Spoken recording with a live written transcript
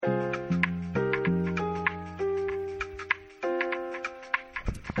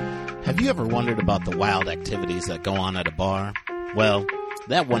Have you ever wondered about the wild activities that go on at a bar? Well,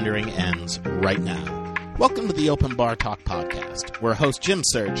 that wondering ends right now. Welcome to the Open Bar Talk podcast, where host Jim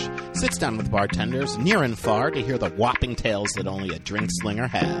Search sits down with bartenders near and far to hear the whopping tales that only a drink slinger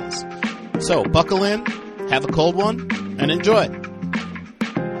has. So buckle in, have a cold one, and enjoy.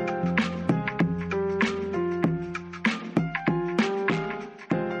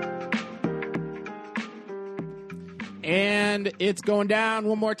 And it's going down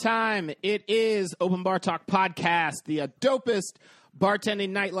one more time. It is Open Bar Talk Podcast, the dopest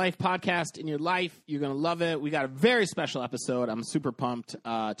bartending nightlife podcast in your life. You're going to love it. We got a very special episode. I'm super pumped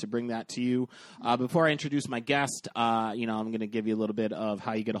to bring that to you. Before I introduce my guest, I'm going to give you a little bit of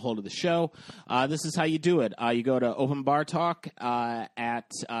how you get a hold of the show. This is how you do it. You go to Open Bar Talk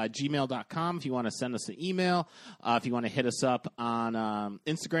at gmail.com if you want to send us an email. If you want to hit us up on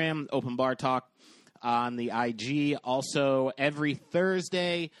Instagram, Open Bar Talk. On the IG. Also, every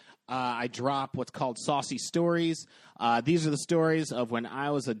Thursday, I drop what's called Saucy Stories. These are the stories of when I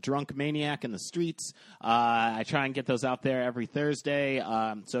was a drunk maniac in the streets. I try and get those out there every Thursday.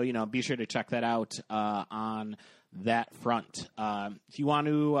 So, be sure to check that out on that front. If you want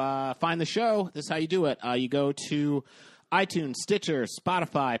to find the show, this is how you do it. You go to iTunes, Stitcher,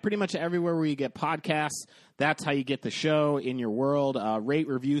 Spotify, pretty much everywhere where you get podcasts. That's how you get the show in your world. Rate,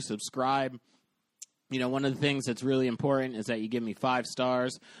 review, subscribe. One of the things that's really important is that you give me 5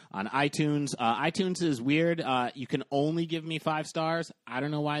 stars on iTunes. iTunes is weird. You can only give me 5 stars. I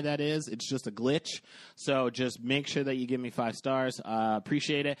don't know why that is. It's just a glitch. So just make sure that you give me 5 stars.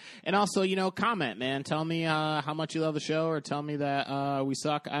 Appreciate it. And also, comment, man. Tell me how much you love the show or tell me that we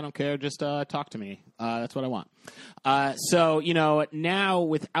suck. I don't care. Just talk to me. That's what I want. Now,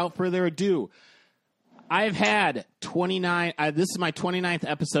 without further ado, I've had 29. This is my 29th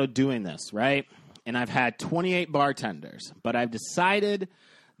episode doing this, right? And I've had 28 bartenders, but I've decided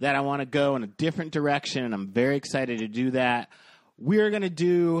that I want to go in a different direction, and I'm very excited to do that. We're going to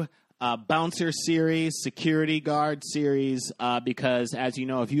do a bouncer series, security guard series, because, as you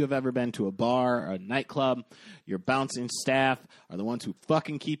know, if you have ever been to a bar or a nightclub, your bouncing staff are the ones who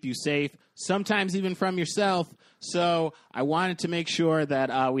fucking keep you safe, sometimes even from yourself. So I wanted to make sure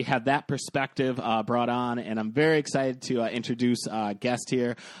that we have that perspective brought on, and I'm very excited to introduce a guest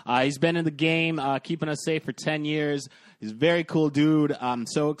here. He's been in the game, keeping us safe for 10 years. He's a very cool dude. I'm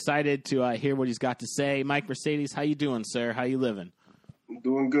so excited to hear what he's got to say. Mike Mercedes, how you doing, sir? How you living? I'm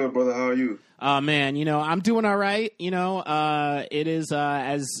doing good, brother. How are you? Man, I'm doing all right. It is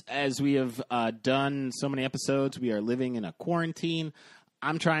as we have done so many episodes, we are living in a quarantine.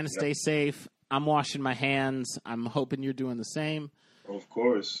 I'm trying to stay safe. I'm washing my hands. I'm hoping you're doing the same. Of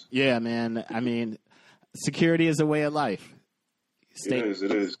course. Yeah, man. I mean, security is a way of life.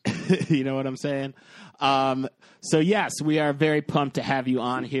 It is. You know what I'm saying? So, yes, we are very pumped to have you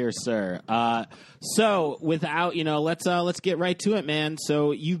on here, sir. So, without, let's get right to it, man.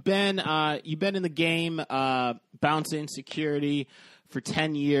 So, you've been in the game, bouncing security for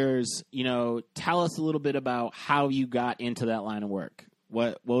 10 years. Tell us a little bit about how you got into that line of work.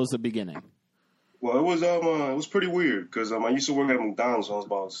 What was the beginning? Well, it was pretty weird because I used to work at McDonald's when I was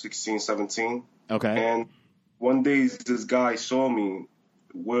about 16, 17. Okay. And one day this guy saw me,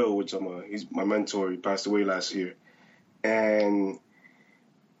 Will, which he's my mentor. He passed away last year. And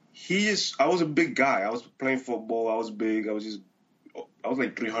I was a big guy. I was playing football. I was big. I was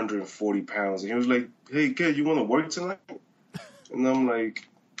like 340 pounds. And he was like, "Hey, kid, you want to work tonight?" And I'm like,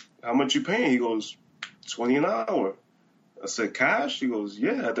 "How much you paying?" He goes, $20 an hour. I said, "Cash?" He goes,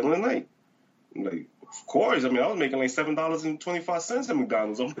 "Yeah, at the end of the night." I'm like, "Of course." I was making like $7.25 at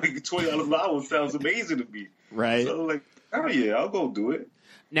McDonald's. I'm like, $20 an hour sounds amazing to me. Right. So I'm like, "Oh yeah, I'll go do it."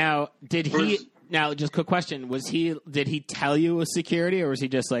 Now, Now, just a quick question: did he tell you it was security, or was he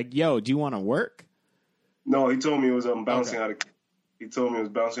just like, "Yo, do you want to work?" No, he told me it was bouncing out of. He told me it was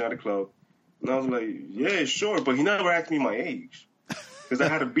bouncing out of club, and I was like, "Yeah, sure," but he never asked me my age because I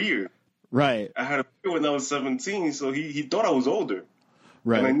had a beard. Right. I had a beard when I was 17, so he thought I was older.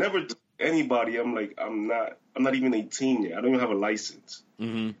 Right. And I never told anybody. I'm like, I'm not even 18 yet. I don't even have a license.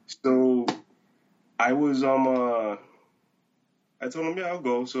 Mm-hmm. So I was I told him, yeah, I'll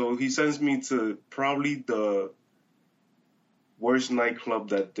go. So he sends me to probably the worst nightclub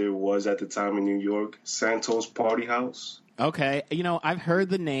that there was at the time in New York, Santos Party House. Okay. I've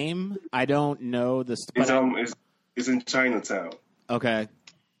heard the name. I don't know the... It's in Chinatown. Okay.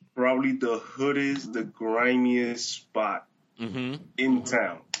 Probably the hoodest, the grimiest spot in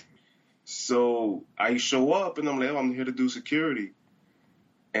town. So I show up and I'm like, I'm here to do security.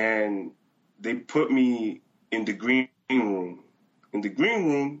 And they put me in the green room. In the green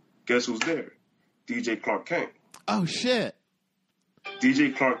room, guess who's there? DJ Clark Kent. Oh, shit.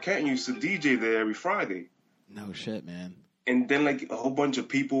 DJ Clark Kent used to DJ there every Friday. No shit, man. And then like a whole bunch of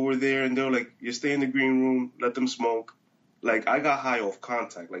people were there, and they were like, "You stay in the green room, let them smoke." Like I got high off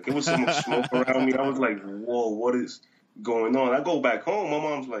contact. Like there was so much smoke around me. I was like, "Whoa, what is going on?" I go back home. My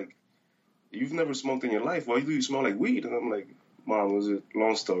mom's like, "You've never smoked in your life. Why do you smell like weed?" And I'm like, "Mom, it was a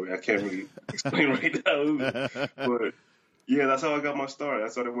long story. I can't really explain right now." But yeah, that's how I got my start. I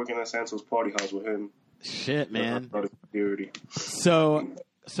started working at Santos Party House with him. Shit, man. Security. So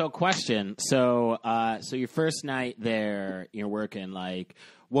question. So your first night there, you're working, like,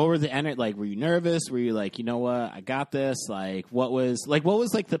 what were the like, were you nervous? Were you like, you know what, I got this? Like, what was like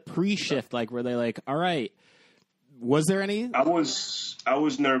the pre-shift? Like, were they like, all right, was there any? I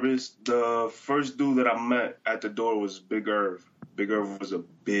was nervous. The first dude that I met at the door was Big Irv. Big Irv was a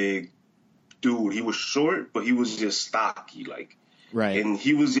big dude. He was short, but he was just stocky, like. Right. And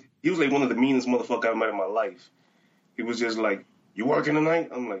he was like one of the meanest motherfuckers I met in my life. He was just like, "You working tonight?"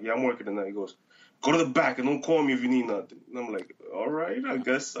 I'm like, "Yeah, I'm working tonight." He goes, "Go to the back and don't call me if you need nothing." And I'm like, "All right, I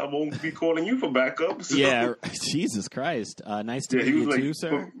guess I won't be calling you for backup." So, yeah, Jesus Christ. Nice to meet you like, too,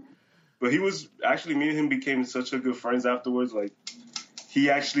 sir. But he was actually, me and him became such a good friends afterwards. Like, he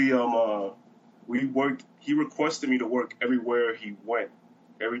actually he requested me to work everywhere he went,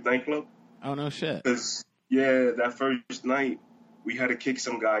 every nightclub. Oh no shit. Because that first night we had to kick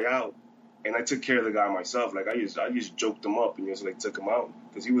some guy out. And I took care of the guy myself. Like I just joked him up and just like took him out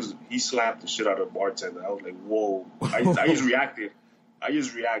because he slapped the shit out of the bartender. I was like, whoa! I just reacted. I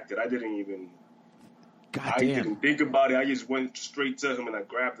didn't even. God I damn. didn't think about it. I just went straight to him and I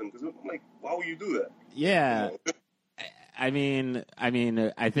grabbed him because I'm like, why would you do that? Yeah. You know? I mean,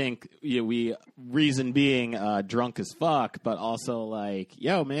 I think reason being drunk as fuck, but also like,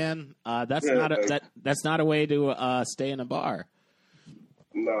 yo, man, that's not a way to stay in a bar.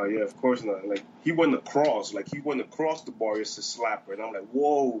 No, yeah, of course not. Like he went across the bar just to slap her, and I'm like,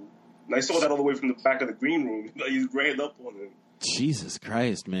 whoa! And I saw that all the way from the back of the green room. Like, he ran up on him. Jesus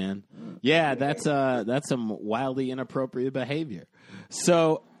Christ, man! Yeah, that's some wildly inappropriate behavior.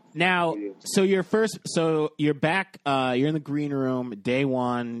 So now, so you're back. You're in the green room, day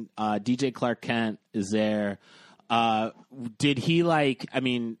one. DJ Clark Kent is there. Did he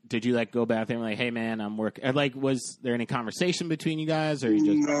did you like go back there and like, hey man, I'm working? Like, was there any conversation between you guys, or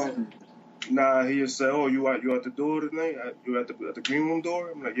you just? Nah, he just said, "Oh, you at the door tonight? You at the green room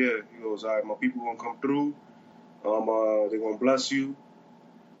door?" I'm like, "Yeah." He goes, "All right, my people gonna come through. They're gonna bless you,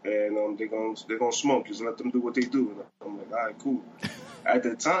 and they're gonna smoke. Just let them do what they do." And I'm like, "All right, cool." At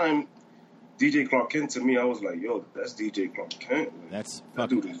the time, DJ Clark Kent, to me, I was like, yo, that's DJ Clark Kent. Like, that's that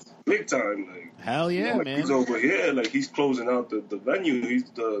dude is big time. Like, hell yeah, like, man. He's over here. Like, he's closing out the venue. He's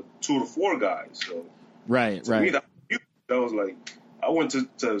the 2 to 4 guy. So, right. Me, that was like, I went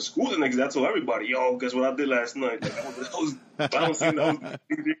to school the next day. I told everybody, yo, guess what I did last night? Like, I was bouncing.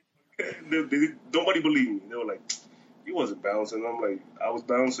 Nobody believed me. They were like, he wasn't bouncing. I'm like, I was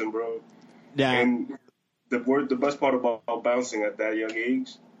bouncing, bro. Yeah. And the best part about bouncing at that young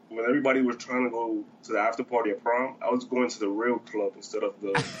age, when everybody was trying to go to the after party at prom, I was going to the real club instead of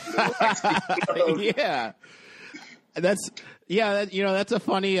the yeah. That's a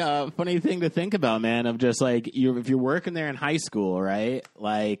funny thing to think about, man, of just like if you're working there in high school, right?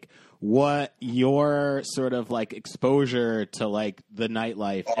 Like what your sort of like exposure to like the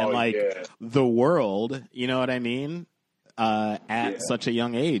nightlife and the world, you know what I mean? At such a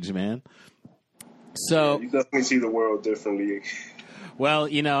young age, man. So you definitely see the world differently. Well,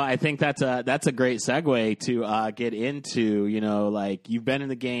 I think that's a great segue to get into, like you've been in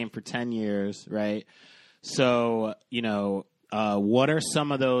the game for 10 years, right? So, what are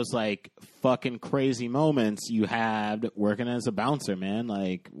some of those like fucking crazy moments you had working as a bouncer, man?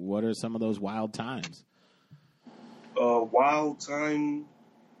 Like, what are some of those wild times? Wild time,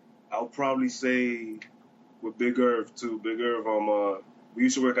 I'll probably say with Big Irv too. Big Irv, we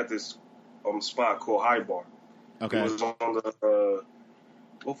used to work at this spot called High Bar. Okay. It was on the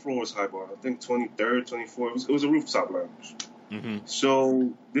what floor was High Bar? I think 23rd, 24th. It was a rooftop lounge. Mm-hmm.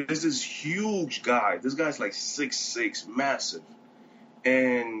 So there's this huge guy. This guy's like 6'6", massive,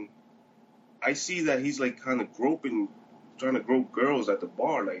 and I see that he's like kind of trying to grope girls at the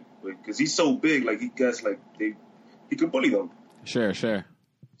bar, like because he's so big, like he gets like he could bully them. Sure.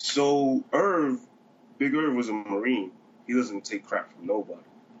 So Big Irv was a Marine. He doesn't take crap from nobody.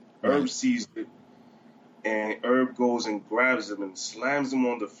 Right. Irv sees it, and Irv goes and grabs him and slams him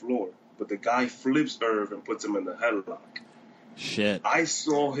on the floor. But the guy flips Irv and puts him in the headlock. Shit. I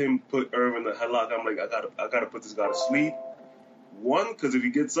saw him put Irv in the headlock. I'm like, I gotta put this guy to sleep. One, because if he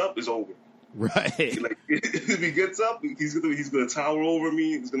gets up, it's over. Right. Like if he gets up, he's gonna tower over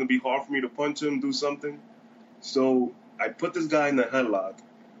me. It's gonna be hard for me to punch him, do something. So I put this guy in the headlock,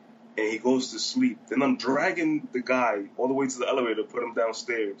 and he goes to sleep. Then I'm dragging the guy all the way to the elevator, put him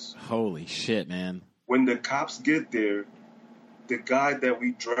downstairs. Holy shit, man. When the cops get there, the guy that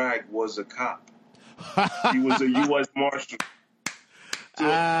we dragged was a cop. He was a U.S. Marshal. So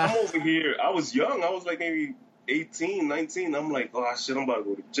I'm over here. I was young. I was like maybe 18, 19. I'm like, oh, shit, I'm about to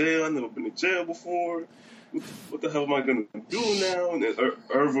go to jail. I've never been to jail before. What the hell am I going to do now? And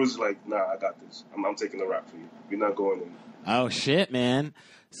Irv was like, nah, I got this. I'm taking the rap for you. You're not going in. Oh, shit, man.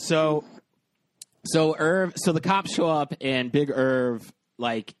 So the cops show up, and Big Irv,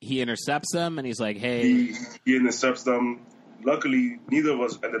 like, he intercepts them, and he's like, hey. He intercepts them. Luckily, neither of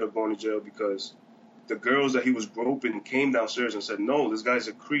us ended up going to jail because the girls that he was groping came downstairs and said, no, this guy's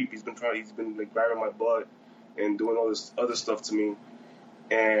a creep. He's been like grabbing my butt and doing all this other stuff to me.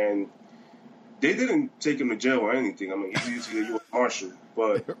 And they didn't take him to jail or anything. I mean, he's a U.S. Marshal,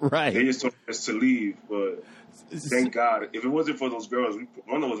 but right. They just told us to leave. But thank God, if it wasn't for those girls,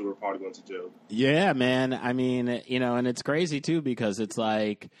 one of us would probably going to jail. Yeah, man. I mean, you know, and it's crazy too because it's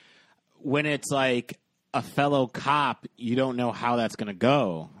like when it's like a fellow cop, you don't know how that's going to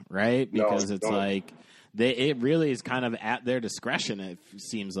go, right? Because it's like it really is kind of at their discretion. It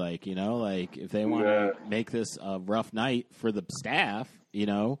seems like, you know, like if they want to make this a rough night for the staff, you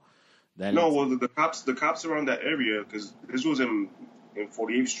know. Well, the cops around that area, because this was in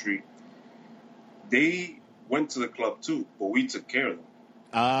 48th Street, they went to the club too, but we took care of them.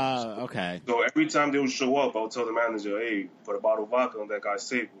 Okay. So every time they would show up, I would tell the manager, hey, put a bottle of vodka on that guy's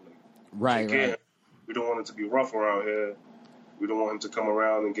table. Like, right. We don't want it to be rough around here. We don't want him to come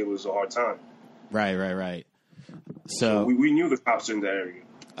around and give us a hard time. Right. So we knew the cops in the area.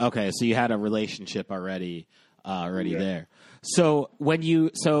 Okay, so you had a relationship already there. So when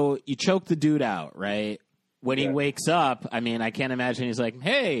you choke the dude out, right? When he wakes up, I mean, I can't imagine he's like,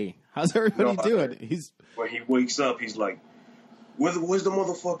 "Hey, how's everybody doing?" When he wakes up, he's like, where's the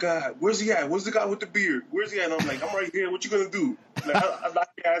motherfucker at? Where's he at? Where's the guy with the beard? Where's he at? And I'm like, I'm right here. What you gonna do? Like, I knock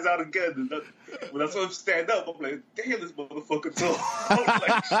your ass out again. When I saw him stand up, I'm like, damn, this motherfucker tall.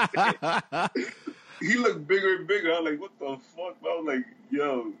 Like, he looked bigger and bigger. I'm like, what the fuck? I was like,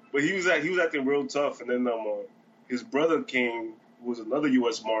 yo. But he was acting real tough. And then his brother came, who was another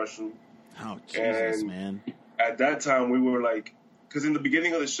U.S. Marshal. Oh, Jesus, man. At that time, we were like, because in the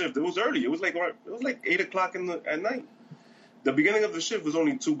beginning of the shift, it was early. It was like 8 o'clock at night. The beginning of the shift was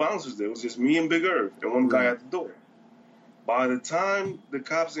only 2 bouncers there. It was just me and Big Irv and one guy at the door. By the time the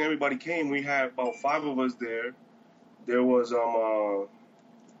cops and everybody came, we had about 5 of us there. There was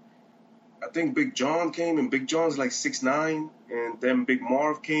I think Big John came, and Big John's like 6'9", and then Big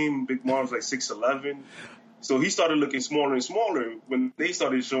Marv came. Big Marv's like 6'11". So he started looking smaller and smaller when they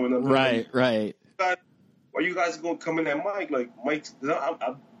started showing up. Right. Why you guys going to come in at Mike? Like Mike,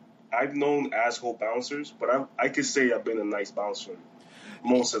 I've known asshole bouncers, but I could say I've been a nice bouncer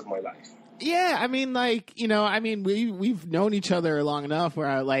most of my life. Yeah, I mean, like, you know, we've known each other long enough where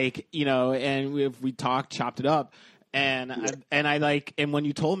I like, you know, and we talked, chopped it up, and and when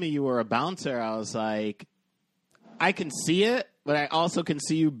you told me you were a bouncer, I was like, I can see it, but I also can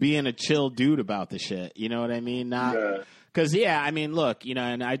see you being a chill dude about the shit. You know what I mean? Because, I mean, look, you know,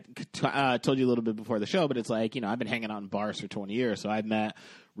 and I told you a little bit before the show, but it's like, you know, I've been hanging out in bars for 20 years, so I've met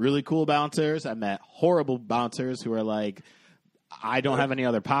really cool bouncers. I've met horrible bouncers who are like, I don't have any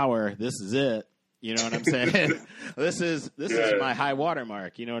other power. This is it. You know what I'm saying? This is my high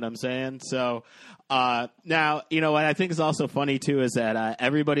watermark. You know what I'm saying? So now, you know what I think is also funny, too, is that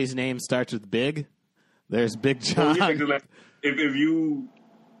everybody's name starts with Big. There's Big John. Like, if you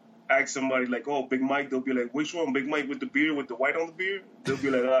ask somebody like, oh, Big Mike, they'll be like, which one? Big Mike with the beard, with the white on the beard? They'll be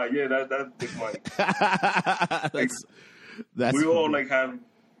like, yeah, that's Big Mike. That's we funny. all like have,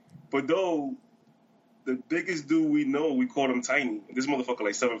 but though the biggest dude we know, we called him Tiny. This motherfucker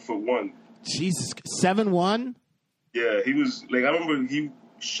like 7'1". Jesus, 7'1"? Yeah, he was like, I remember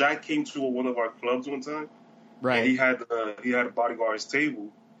Shaq came to one of our clubs one time, right? And he had a bodyguard at his table,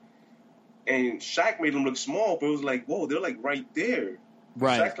 and Shaq made him look small, but it was like, whoa, they're like right there.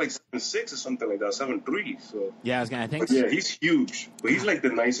 Right. Shaq's like 7'6" or something like that, 7'3". So yeah, I think. Yeah, he's huge, but he's like the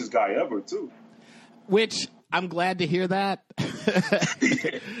nicest guy ever too. Which I'm glad to hear that.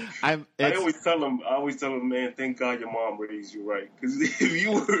 I always tell him, man, thank God your mom raised you right. Because if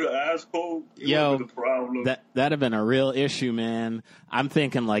you were an asshole, you would have the problem. That'd have been a real issue, man. I'm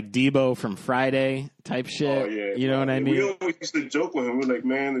thinking like Debo from Friday type shit. Oh, yeah. You know what I mean? We always used to joke with him. We're like,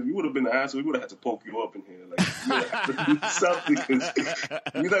 man, if you would have been an asshole, we would have had to poke you up in here. Like, you would have to do something because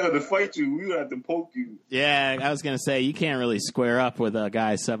we're not going to fight you. We would have to poke you. Yeah, I was going to say, you can't really square up with a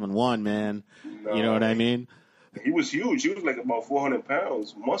guy 7'1", man. No. You know what I mean? He was huge. He was like about 400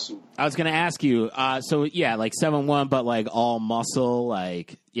 pounds, muscle. I was gonna ask you. So yeah, like 7'1", but like all muscle.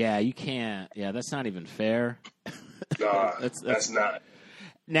 Like yeah, you can't. Yeah, that's not even fair. Nah, that's not.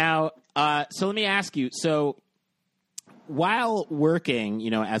 Now, so let me ask you. So while working,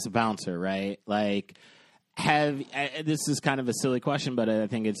 as a bouncer, right? Like, this is kind of a silly question, but I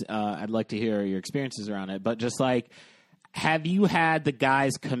think it's. I'd like to hear your experiences around it. But just like, have you had the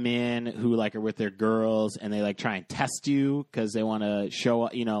guys come in who like are with their girls and they like try and test you because they want to show,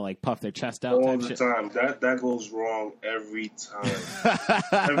 like puff their chest out? All the time. That goes wrong every time.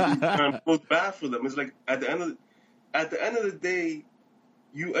 Every time it goes bad for them. It's like at the end of the day,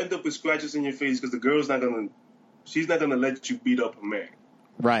 you end up with scratches in your face because the girl's she's not gonna let you beat up a man.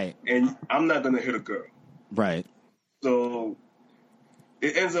 Right. And I'm not gonna hit a girl. Right. So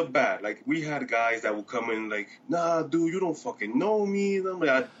it ends up bad. Like, we had guys that would come in like, nah, dude, you don't fucking know me. And I'm like,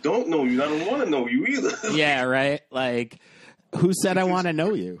 I don't know you. I don't want to know you either. Yeah, right? Like, who said I want to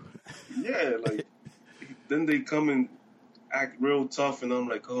know you? Yeah, like, then they come and act real tough, and I'm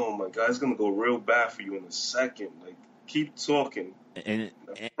like, oh, my God, it's going to go real bad for you in a second. Like, keep talking. I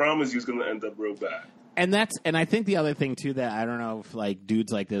promise you it's going to end up real bad. And I think the other thing, too, that I don't know if, like,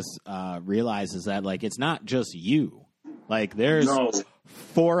 dudes like this realize is that, like, it's not just you. Like, there's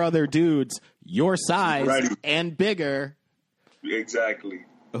 4 other dudes your size and bigger. Exactly.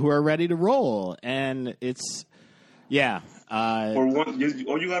 Who are ready to roll. And it's, yeah. Or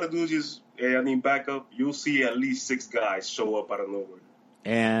all you got to do is just, hey, I need backup. You'll see at least 6 guys show up out of nowhere.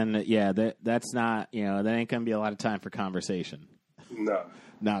 And, yeah, that's not, that ain't going to be a lot of time for conversation. No.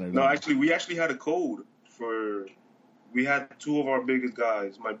 Not at all. No, actually, we had a code we had 2 of our biggest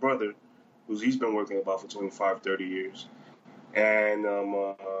guys. My brother, he's been working about for 25, 30 years. And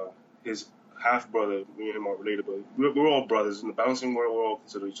his half brother, me and him are related, but we're all brothers in the bouncing world. We're all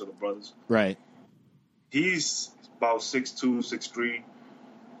consider each other brothers. Right. He's about 6'2", 6'3".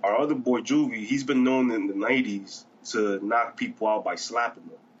 Our other boy Juvie, he's been known in the 90s to knock people out by slapping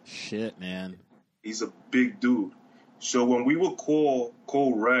them. Shit, man. He's a big dude. So when we would call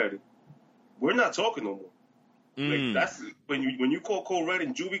Code Red, we're not talking no more. Like, that's when you call Code Red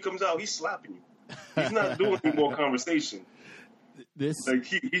and Juvie comes out, he's slapping you. He's not doing any more conversation. Like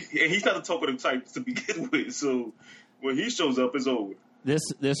he's not the talkative type to begin with. So when he shows up, it's over.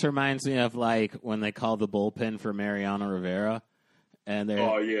 This reminds me of like when they call the bullpen for Mariano Rivera, and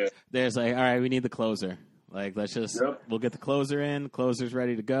there's like, all right, we need the closer. Like, let's just we'll get the closer in. Closer's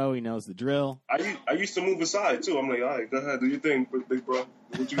ready to go. He knows the drill. I used to move aside too. I'm like, all right, go ahead, do your thing, big bro.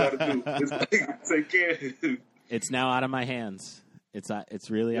 What you got to do? It's like, take care. It's now out of my hands. It's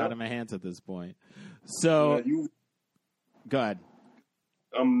really out of my hands at this point. So go ahead.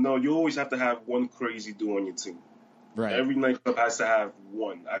 No, you always have to have one crazy dude on your team. Right. Every nightclub has to have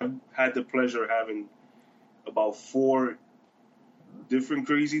one. I've had the pleasure of having about 4 different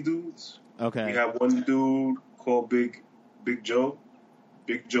crazy dudes. Okay. We have one dude called Big Joe.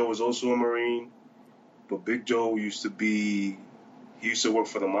 Big Joe is also a Marine, but Big Joe used to work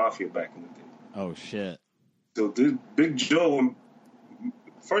for the Mafia back in the day. Oh, shit. So this Big Joe,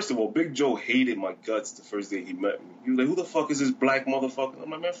 first of all, Big Joe hated my guts the first day he met me. He was like, who the fuck is this black motherfucker? I'm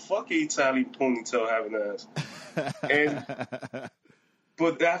like, man, fuck your Italian ponytail having ass.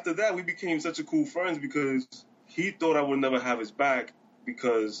 But after that, we became such a cool friends because he thought I would never have his back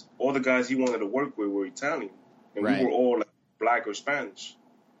because all the guys he wanted to work with were Italian. And we were all like black or Spanish.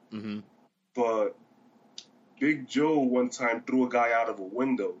 Mm-hmm. But Big Joe one time threw a guy out of a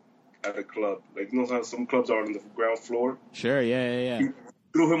window at a club. Like, you know how some clubs are on the ground floor? Sure, yeah. He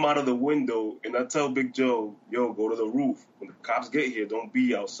threw him out of the window, and I tell Big Joe, yo, go to the roof. When the cops get here, don't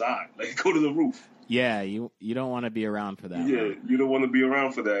be outside. Like, go to the roof. Yeah, you don't want to be around for that. Yeah, right? You don't want to be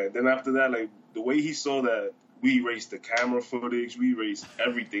around for that. Then after that, like, the way he saw that, we erased the camera footage, we erased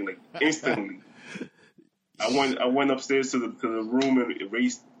everything, like, instantly. I went upstairs to the room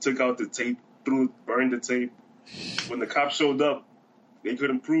and took out the tape, burned the tape. When the cops showed up, they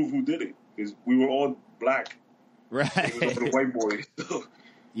couldn't prove who did it because we were all black. Right. It was the white boys.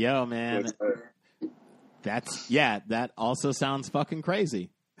 Yo, man. That also sounds fucking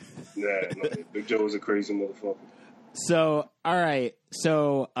crazy. Yeah, no, Big Joe was a crazy motherfucker. So, all right.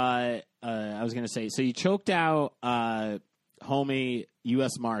 So, I was going to say, so you choked out homie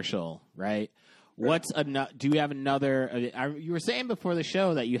U.S. Marshal, right? Do you have another? You were saying before the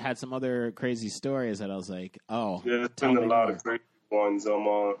show that you had some other crazy stories that I was like, oh. Yeah, there's been a lot of crazy ones.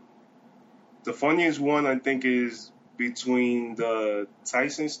 The funniest one, I think, is between the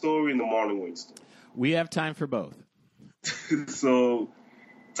Tyson story and the Marlon Wayne story. We have time for both. So,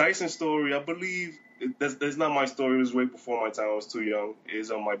 Tyson story, I believe, that's not my story. It was way before my time. I was too young. Is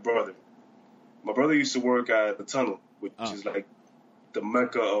my brother. My brother used to work at the Tunnel, which is like the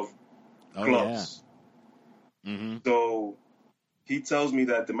mecca of clubs. Yeah. Mm-hmm. So he tells me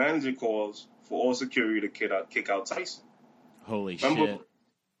that the manager calls for all security to kick out Tyson. Holy Remember, shit.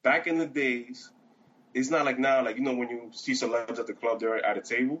 back in the days, it's not like now, like, when you see celebs at the club, they're at a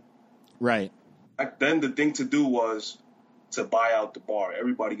table. Right. Back then, the thing to do was to buy out the bar.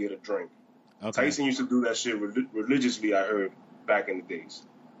 Everybody get a drink. Okay. Tyson used to do that shit religiously, I heard, back in the days.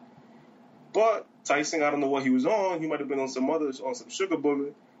 But Tyson, I don't know what he was on. He might have been on some sugar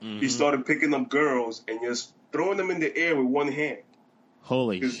booger. Mm-hmm. He started picking up girls and just throwing them in the air with one hand.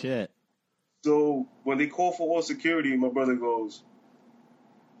 Holy shit. So when they call for all security, my brother goes,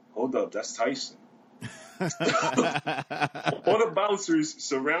 hold up, that's Tyson. All the bouncers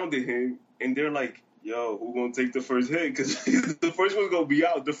surrounded him, and they're like, yo, who gonna take the first hit? Because the first one's gonna be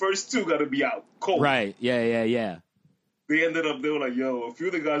out. The first two gotta be out. Cold. Right. Yeah. They ended up, they were like, yo, a few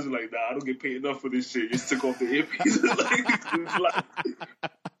of the guys were like, nah, I don't get paid enough for this shit. Just took off the earpiece.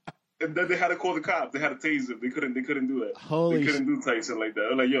 And then they had to call the cops. They had to tase him. They couldn't do that. They couldn't do Tyson like that.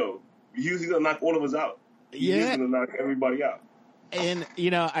 They're like, yo, he's gonna knock all of us out. He's gonna knock everybody out. And,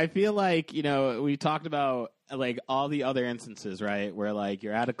 I feel like, we talked about, like, all the other instances, right, where, like,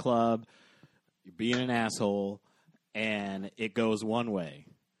 you're at a club, you're being an asshole, and it goes one way.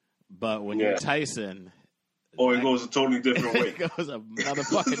 But when you're Tyson... it goes a totally different way. It goes a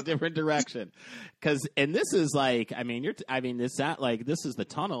motherfucking different direction. And this is like, this is the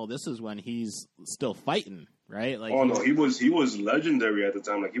Tunnel. This is when he's still fighting, right? Like, he was legendary at the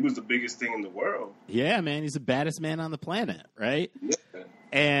time. Like, he was the biggest thing in the world. Yeah, man, he's the baddest man on the planet, right? Yeah.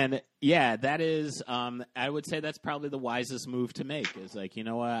 And yeah, that is, I would say that's probably the wisest move to make. Is like, you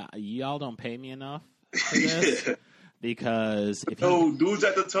know what, y'all don't pay me enough for this because if dudes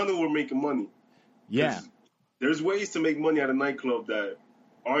at the Tunnel were making money. Yeah. There's ways to make money at a nightclub that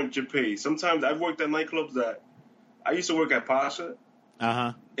aren't your pay. Sometimes I've worked at nightclubs that I used to work at Pasha.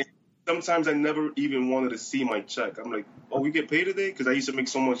 Uh-huh. And sometimes I never even wanted to see my check. I'm like, oh, we get paid today? Because I used to make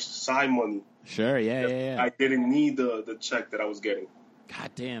so much side money. Sure, yeah. I didn't need the check that I was getting.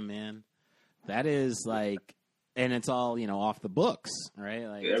 God damn, man. That is like, and it's all, off the books, right?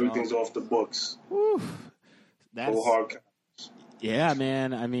 Like everything's off the books. Whew. That's go hard. Yeah,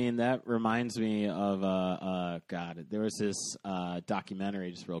 man. I mean, that reminds me of God. There was this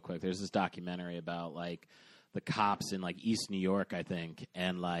documentary, just real quick. There's this documentary about like the cops in like East New York, I think,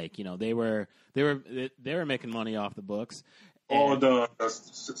 and like they were making money off the books. Oh, the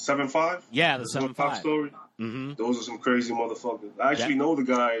 7-5. Yeah, the 7-5 story. Mm-hmm. Those are some crazy motherfuckers. I actually know the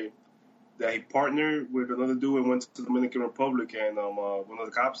guy that he partnered with another dude and went to the Dominican Republic, and one of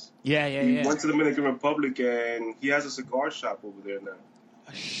the cops. Yeah. He went to the Dominican Republic, and he has a cigar shop over there now.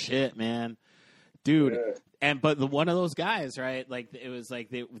 Shit, man, dude. Yeah. But one of those guys, right? Like it was like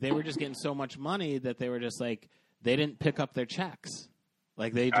they were just getting so much money that they were just like they didn't pick up their checks.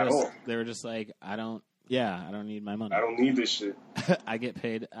 Like they were just like I don't need my money. I don't need this shit. I get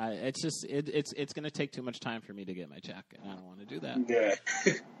paid. It's going to take too much time for me to get my check, and I don't want to do that. Yeah.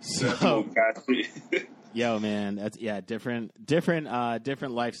 So, yo, man, that's different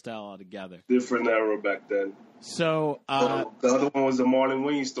lifestyle altogether. Different era back then. So, the other one was the Marlon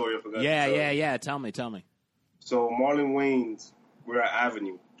Wayans story. I forgot. Yeah. Tell me. So Marlon Wayans, we're at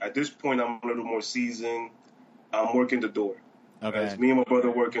Avenue. At this point, I'm a little more seasoned. I'm working the door. Okay. It's me and my brother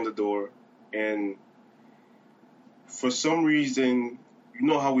working the door, and for some reason, you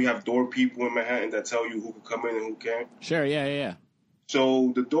know how we have door people in Manhattan that tell you who can come in and who can't? Sure, yeah.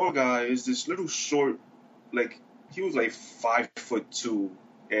 So the door guy is this little short, like, he was like 5'2",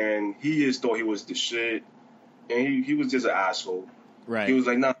 and he just thought he was the shit, and he was just an asshole. Right. He was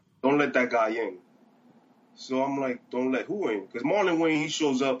like, nah, don't let that guy in. So I'm like, don't let who in? Because Marlon Wayne, he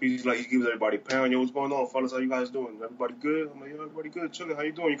shows up, he's like, he gives everybody a pound. Yo, what's going on, fellas? How you guys doing? Everybody good? I'm like, yo, everybody good, chilling. How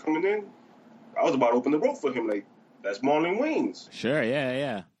you doing? You coming in? I was about to open the road for him, like, that's Marlon Wayans. Sure,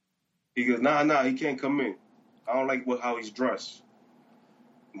 yeah. He goes, nah, he can't come in. I don't like how he's dressed.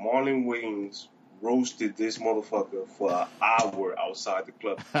 Marlon Wayans roasted this motherfucker for an hour outside the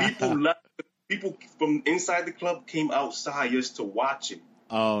club. People from inside the club came outside just to watch it.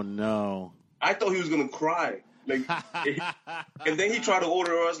 Oh, no. I thought he was going to cry. Like, and then he tried to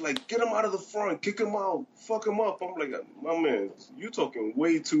order us, like, get him out of the front, kick him out, fuck him up. I'm like, my man, you talking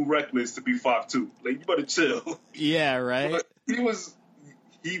way too reckless to be 5'2". Like, you better chill. Yeah, right? But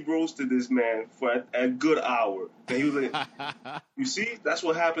he roasted this man for a good hour. And he was like, you see, that's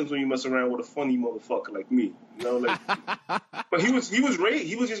what happens when you mess around with a funny motherfucker like me. You know, like, but he was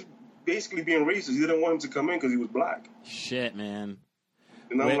just basically being racist. He didn't want him to come in because he was black. Shit, man.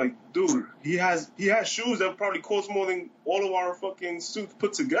 And I'm like, dude, he has shoes that probably cost more than all of our fucking suits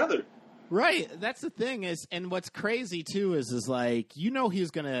put together. Right. That's the thing is, and what's crazy too is like,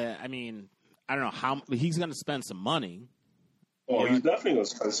 he's gonna. I mean, I don't know how he's gonna spend some money. Oh, he's definitely gonna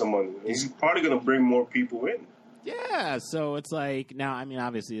spend some money. He's probably gonna bring more people in. Yeah. So it's like now. I mean,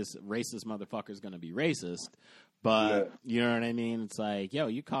 obviously, this racist motherfucker is gonna be racist, but you know what I mean. It's like, yo,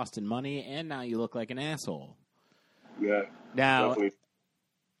 you costing money, and now you look like an asshole. Yeah. Now, definitely.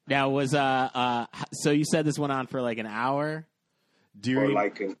 was so you said this went on for like an hour.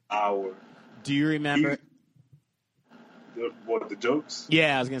 Like an hour. Do you remember? The jokes?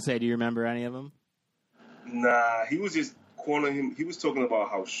 Yeah, I was gonna say, do you remember any of them? Nah, he was just cornering him. He was talking about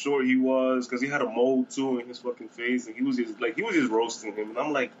how short he was because he had a mole too in his fucking face, and he was just roasting him. And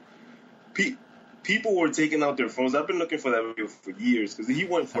I'm like, people were taking out their phones. I've been looking for that video for years because he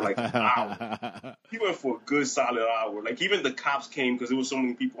went for like an hour. He went for a good solid hour. Like even the cops came because there was so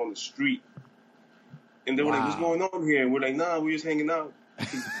many people on the street. And they were like, what's going on here? And we're like, nah, we're just hanging out.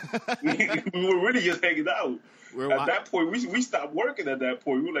 we were really just hanging out. At that point, we stopped working at that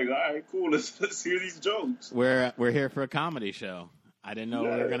point. We were like, all right, cool, let's hear these jokes. We're here for a comedy show. I didn't know we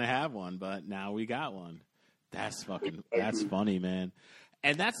were going to have one, but now we got one. That's funny, man.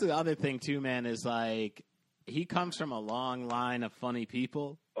 And that's the other thing, too, man, is like he comes from a long line of funny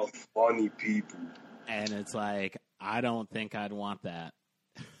people. Of funny people. And it's like, I don't think I'd want that.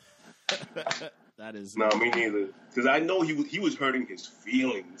 That is no, me neither. Because I know he was hurting his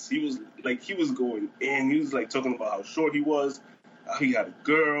feelings. He was going in. He was like talking about how short he was, how he had a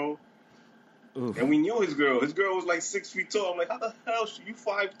girl. Oof. And we knew his girl. His girl was like 6 feet tall. I'm like, how the hell you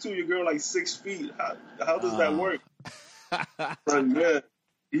 5'2", your girl like 6 feet? How does that work? But yeah,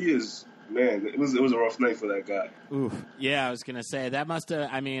 he is. Man, it was a rough night for that guy. Oof. Yeah, I was gonna say that must have.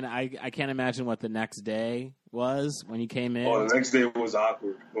 I mean, I can't imagine what the next day was when you came in. Oh, the next day was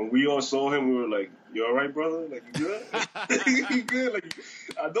awkward. When we all saw him, we were like, "You all right, brother? Like, you good? You good? Like,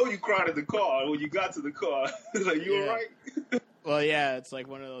 I know you cried in the car when you got to the car. Like, you all right?" Well, yeah, it's like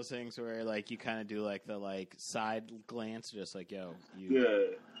one of those things where like you kind of do like the side glance, just like, "Yo,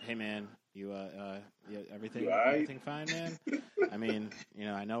 hey man, you everything right? Everything fine, man?" I mean,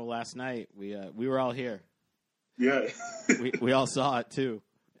 I know last night we were all here. Yeah, we all saw it too.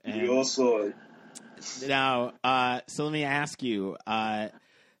 And we all saw it. Now, so let me ask you.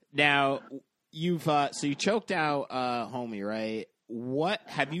 Now, you've you choked out homie, right? What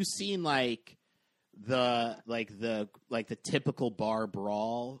have you seen like the typical bar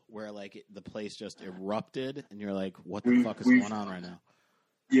brawl where like the place just erupted and you're like, what the fuck is going on right now?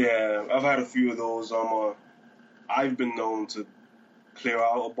 Yeah, I've had a few of those. I've been known to clear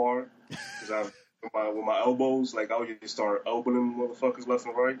out a bar because with my elbows, like I'll just start elbowing motherfuckers left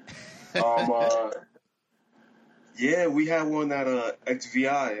and right. Yeah, we had one at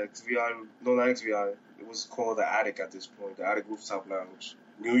XVI. No, not XVI. It was called the Attic at this point, the Attic Rooftop Lounge.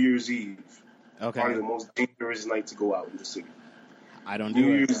 New Year's Eve. Okay. Probably the most dangerous night to go out in the city. I don't do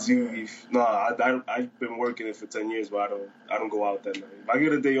New Year's Eve. No, I've been working it for 10 years, but I don't go out that night. If I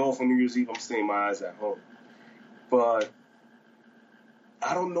get a day off on New Year's Eve, I'm staying my eyes at home. But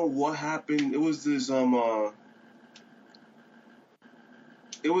I don't know what happened. It was this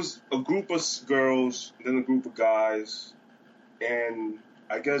it was a group of girls, then a group of guys, and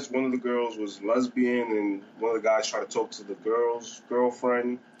I guess one of the girls was lesbian, and one of the guys tried to talk to the girl's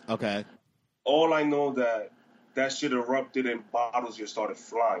girlfriend. Okay. All I know that shit erupted and bottles just started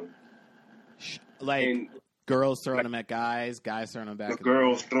flying. Like girls throwing them at guys throwing them back. The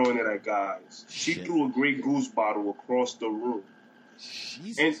girls throwing it at guys. She threw a Grey Goose bottle across the room.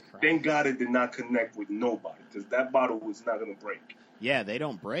 Jesus and Christ. Thank God it did not connect with nobody because that bottle was not going to break. Yeah, they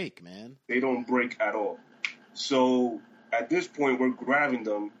don't break, man. They don't break at all. So at this point, we're grabbing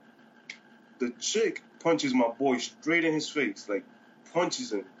them. The chick punches my boy straight in his face, like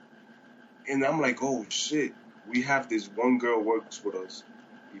punches him. And I'm like, oh shit, we have this one girl works with us,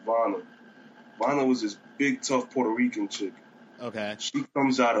 Ivana. Ivana was this big, tough Puerto Rican chick. Okay. She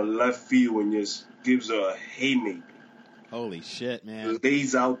comes out of left field and just gives her a haymaker. Holy shit, man.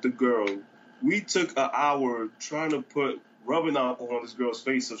 Lays out the girl. We took an hour trying to put rubbing alcohol on this girl's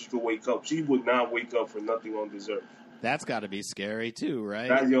face so she could wake up. She would not wake up for nothing on this earth. That's got to be scary too, right?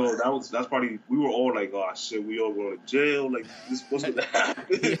 That's probably, we were all like, oh shit, we all going to jail. Like, what's going to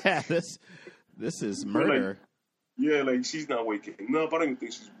happen? Yeah, this is murder. Like she's not waking up. I don't even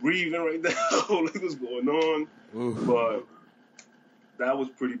think she's breathing right now. Like, what's going on? Oof. But that was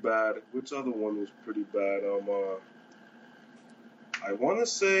pretty bad. Which other one was pretty bad? I want to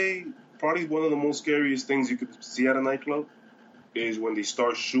say probably one of the most scariest things you could see at a nightclub is when they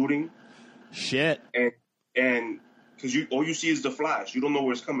start shooting. Shit. And because all you see is the flash. You don't know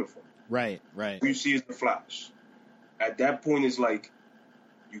where it's coming from. Right. All you see is the flash. At that point, it's like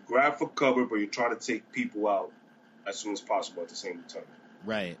you grab for cover, but you're trying to take people out as soon as possible at the same time.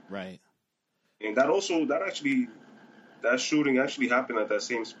 Right. And that shooting actually happened at that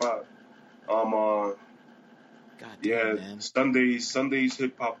same spot. God damn, Yeah, man. Sundays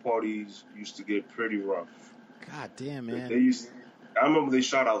hip hop parties used to get pretty rough. God damn, man. I remember they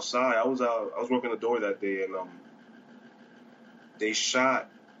shot outside. I was working the door that day, and they shot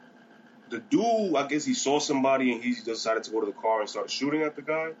the dude. I guess he saw somebody, and he decided to go to the car and start shooting at the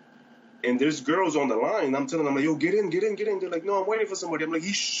guy. And there's girls on the line. I'm telling them, like, yo, get in. They're like, no, I'm waiting for somebody. I'm like,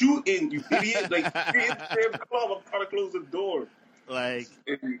 he's shooting, you idiot. Like, get in the damn club. I'm trying to close the door. Like,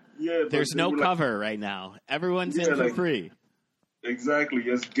 and, yeah, there's no cover right now. Everyone's in for free. Exactly.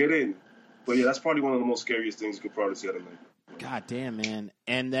 Just get in. But yeah, that's probably one of the most scariest things you could probably see at a night. God damn, man.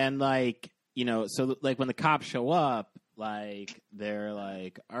 And then, like, you know, so, like, when the cops show up, like, they're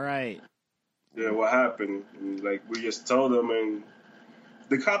like, all right. Yeah, what happened? And, like, we just tell them, and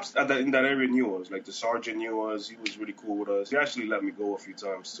the cops in that area knew us. Like, the sergeant knew us. He was really cool with us. He actually let me go a few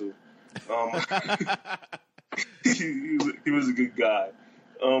times, too. He was a good guy.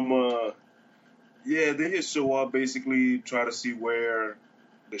 Yeah, they just show up, basically try to see where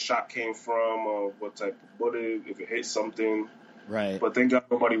the shot came from, what type of bullet, if it hit something. Right. But thank God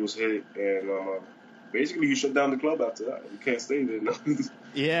nobody was hit, and basically you shut down the club after that. You can't stay there. No.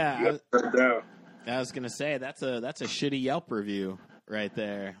 Yeah. You have to shut it down. I was gonna say that's a shitty Yelp review right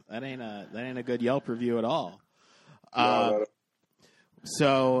there. That ain't a good Yelp review at all. No.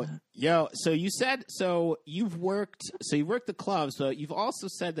 So you said you've worked the clubs, but you've also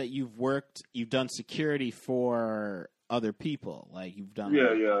said that you've done security for other people, like you've done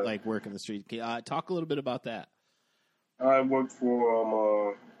like work in the street. Talk a little bit about that. I worked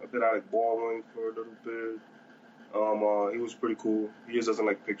for I did Alec Baldwin for a little bit. He was pretty cool. He just doesn't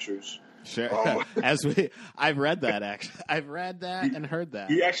like pictures. Sure. I've read that actually. I've read that and heard that.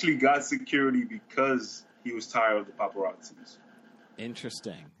 He actually got security because he was tired of the paparazzis.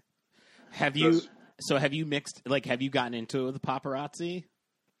 Interesting. Have you mixed, like, have you gotten into the paparazzi?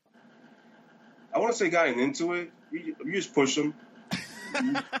 I want to say gotten into it. You just push them.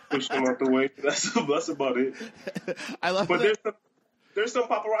 Push them out the way. That's about it. I love but that. There's some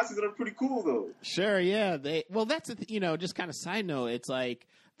paparazzis that are pretty cool, though. Sure, yeah. That's just kind of side note. It's like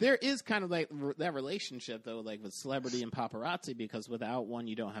there is kind of like that relationship, though, like with celebrity and paparazzi, because without one,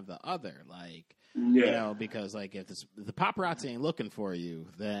 you don't have the other. Like, because like if the paparazzi ain't looking for you,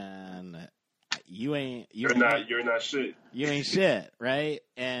 then you're not shit. You ain't shit, right?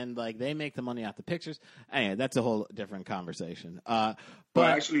 And like they make the money off the pictures. Anyway, that's a whole different conversation. But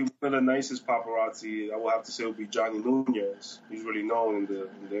actually, one of the nicest paparazzi I will have to say would be Johnny Nunez. He's really known in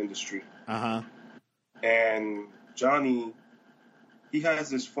the industry. And Johnny, he has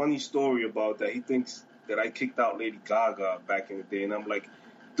this funny story about that. He thinks that I kicked out Lady Gaga back in the day, and I'm like,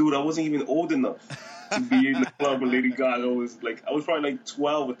 dude, I wasn't even old enough to be in the club when Lady Gaga was like, I was probably like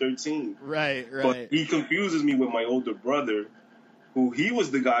 12 or 13. Right. But he confuses me with my older brother, who he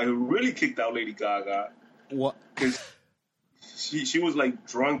was the guy who really kicked out Lady Gaga. What? Because she was like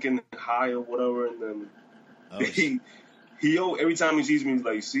drunk and high or whatever, and then every time he sees me, he's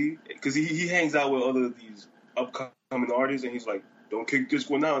like, see? Because he hangs out with these upcoming artists, and he's like, don't kick this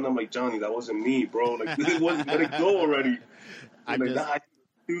one out. And I'm like, Johnny, that wasn't me, bro. Like, it wasn't, let it go already. He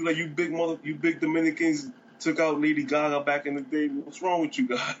was like, you big Dominicans took out Lady Gaga back in the day. What's wrong with you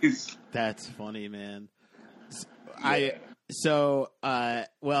guys? That's funny, man. Yeah.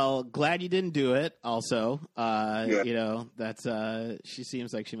 Well, glad you didn't do it. Also, that's she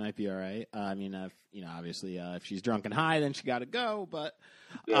seems like she might be all right. I mean, obviously, if she's drunk and high, then she got to go. But,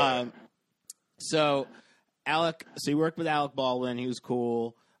 so you worked with Alec Baldwin. He was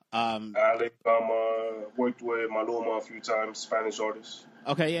cool. Alec, worked with Maluma a few times, Spanish artist.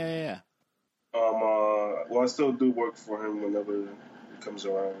 Okay, yeah. Well, I still do work for him whenever he comes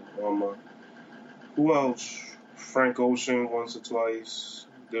around. Who else? Frank Ocean once or twice.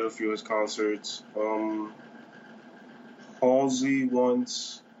 Did a few of his concerts. Halsey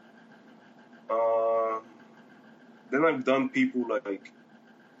once. Then I've done people like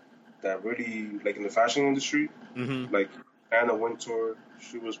that really, like in the fashion industry. Mm-hmm. Like Anna Wintour.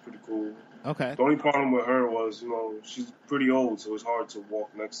 She was pretty cool. Okay. The only problem with her was, she's pretty old, so it's hard to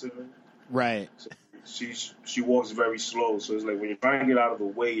walk next to her. Right. So she walks very slow, so it's like when you're trying to get out of the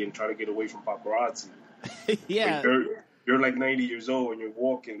way and try to get away from paparazzi. Yeah. Like you're like 90 years old and you're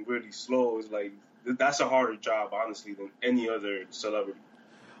walking really slow. It's like that's a harder job, honestly, than any other celebrity.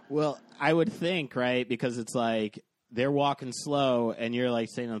 Well, I would think, right, because it's like they're walking slow, and you're like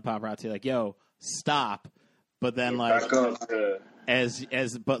saying to the paparazzi, like, "Yo, stop!" But then back up,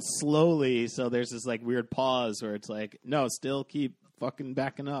 but slowly. So there's this like weird pause where it's like, "No, still keep fucking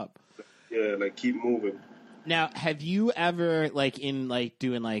backing up. Yeah, like keep moving. Now, have you ever, like, in, like,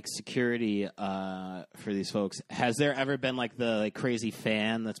 doing, like, security for these folks, has there ever been, like, the like, crazy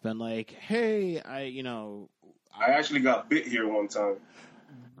fan that's been like, hey, I actually got bit here one time.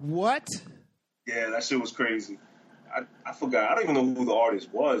 What? Yeah, that shit was crazy. I forgot. I don't even know who the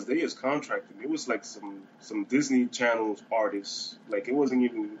artist was. They just contracted me. It was like some Disney Channel's artist. Like, it wasn't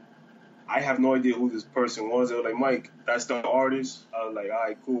even... I have no idea who this person was. They were like, Mike, that's the artist. I was like, all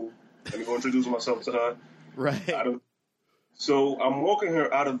right, cool. Let me go introduce myself to her. Right. So I'm walking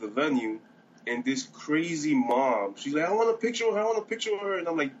her out of the venue, and this crazy mom, she's like, I want a picture of her. I want a picture of her. And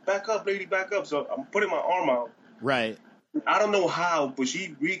I'm like, back up, lady, back up. So I'm putting my arm out. Right. I don't know how, but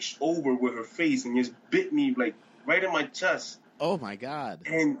she reached over with her face and just bit me, like, right in my chest. Oh, my God.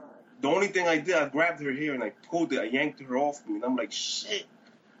 And the only thing I did, I grabbed her hair and I pulled it. I yanked her off me. And I'm like, shit.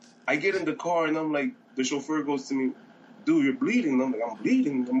 I get in the car and I'm like, the chauffeur goes to me, dude, you're bleeding. And I'm like, I'm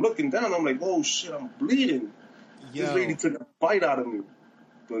bleeding. I'm looking down. I'm like, oh, shit, I'm bleeding. Yo. This lady took a bite out of me.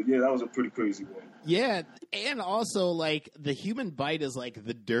 But, yeah, that was a pretty crazy one. Yeah, and also, like, the human bite is, like,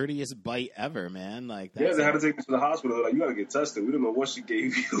 the dirtiest bite ever, man. Like, yeah, they had to take me to the hospital. They're like, you got to get tested. We don't know what she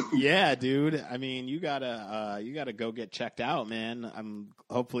gave you. Yeah, dude. I mean, you gotta go get checked out, man.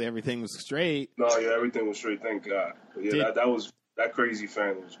 Hopefully everything was straight. No, yeah, everything was straight, thank God. But, yeah, that crazy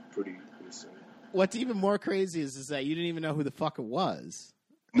fan was pretty insane. What's even more crazy is that you didn't even know who the fuck it was.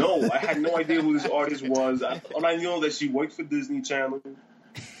 No, I had no idea who this artist was. All I know that she worked for Disney Channel,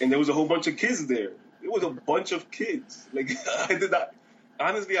 and there was a whole bunch of kids there. It was a bunch of kids. Like, I did not...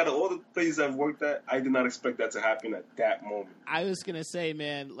 Honestly, out of all the places I've worked at, I did not expect that to happen at that moment. I was going to say,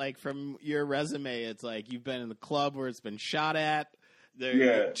 man, like, from your resume, it's like you've been in the club where it's been shot at.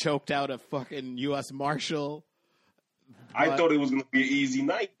 They're choked out a fucking U.S. Marshal. I thought it was going to be an easy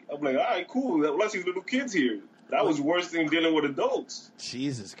night. I'm like, all right, cool. Let's see little kids here. That was worse than dealing with adults.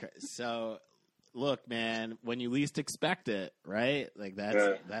 Jesus Christ. So, look, man, when you least expect it, right? Like,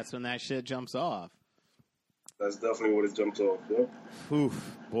 that's when that shit jumps off. That's definitely what it jumps off, yeah.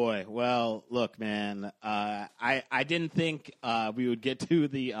 Oof, boy. Well, look, man, I didn't think we would get to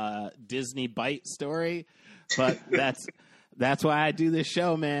the Disney bite story, but that's why I do this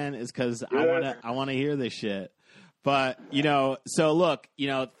show, man, is because I wanna hear this shit. But, so look,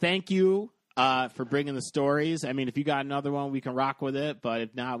 thank you for bringing the stories. I mean, if you got another one, we can rock with it. But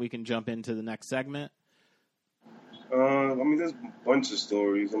if not, we can jump into the next segment. I mean, there's a bunch of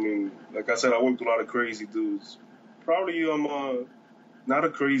stories. I mean, like I said, I worked with a lot of crazy dudes. Probably not a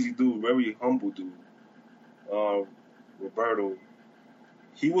crazy dude, very humble dude. Roberto.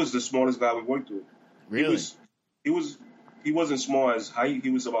 He was the smallest guy we worked with. Really? He wasn't small as height. He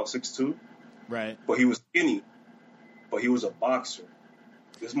was about 6'2". Right. But he was skinny. But he was a boxer.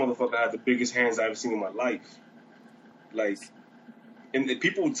 This motherfucker had the biggest hands I've ever seen in my life. Like, and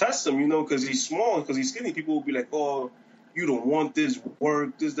people would test him, because he's small, because he's skinny. People would be like, oh, you don't want this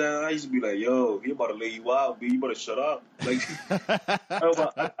work, this, that. I used to be like, yo, he about to lay you out, B. You better shut up. Like,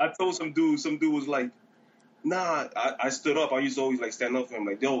 I told some dude was like, nah. I stood up. I used to always, like, stand up for him.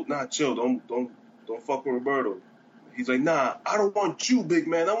 Like, yo, nah, chill. Don't fuck with Roberto. He's like, nah, I don't want you, big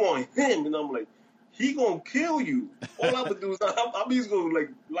man. I want him. And I'm like, he gonna kill you. All I would do is, I'm just gonna, like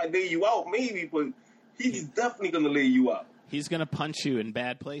lay you out, maybe, but he's definitely gonna lay you out. He's going to punch you in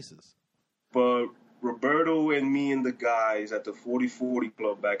bad places. But Roberto and me and the guys at the 40-40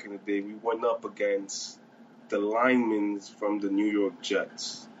 Club back in the day, we went up against the linemen from the New York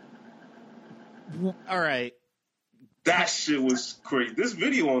Jets. All right. That shit was crazy. This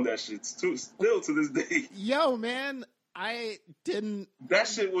video on that shit, still to this day. Yo, man, I didn't... I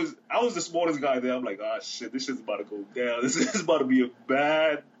was the smartest guy there. I'm like, shit, this shit's about to go down. This is about to be a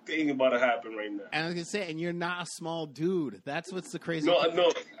bad thing about to happen right now. And I was going to say, and you're not a small dude. That's what's the crazy thing.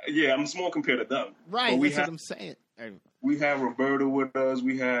 No, yeah, I'm small compared to them. Right, that's what I'm saying. We had Roberto with us.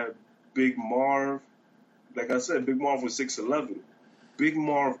 We had Big Marv. Like I said, Big Marv was 6'11". Big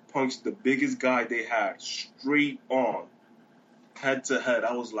Marv punched the biggest guy they had straight on, head to head.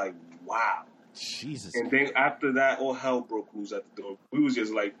 I was like, wow. Jesus. And then after that, all hell broke loose at the door. It was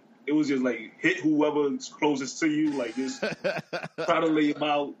just like, hit whoever's closest to you, like just try to lay him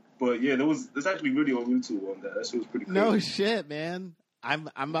out. But yeah, there's actually video on YouTube on that. That shit was pretty cool. No shit, man.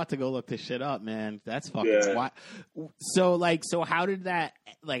 I'm about to go look this shit up, man. That's fucking wild. So how did that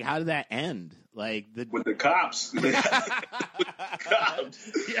end? Like with the cops. With the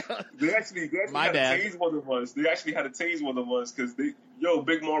cops. Yeah. They actually had to tase one of us. They actually had to tase one of us because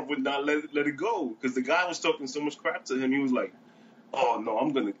Big Marv would not let it go because the guy was talking so much crap to him. He was like, oh no, I'm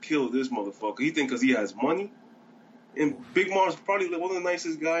gonna kill this motherfucker. He think because he has money. And Big Marv's probably one of the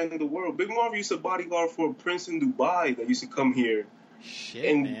nicest guys in the world. Big Marv used to bodyguard for a prince in Dubai that used to come here Shit,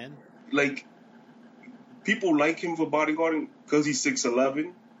 And man. like, people like him for bodyguarding because he's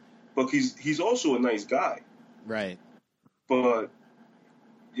 6'11", but he's also a nice guy. Right. But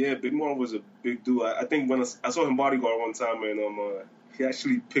yeah, Big Marv was a big dude. I think when I saw him bodyguard one time, and he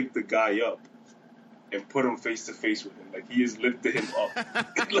actually picked the guy up and put him face to face with him. Like, he has lifted him up,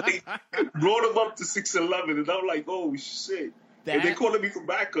 like brought him up to 6'11", and I'm like, oh shit. And they're calling me for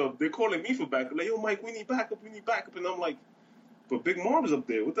backup. They're calling me for backup. Like, yo, Mike, we need backup. And I'm like, but Big Marv's up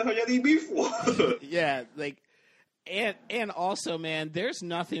there. What the hell y'all need me for? Yeah, like, and also, man, there's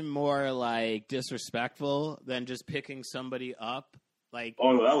nothing more like disrespectful than just picking somebody up. Like,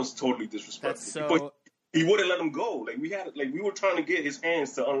 oh no, that was totally disrespectful. That's so. But he wouldn't let him go. Like, we were trying to get his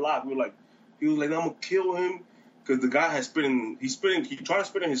hands to unlock. We were like, he was like, I'm gonna kill him because the guy had spit in. He tried to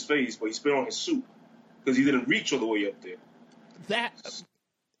spit in his face, but he spit on his suit because he didn't reach all the way up there. That.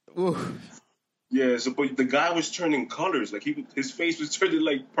 Ooh. Yeah, so but the guy was turning colors. Like, his face was turning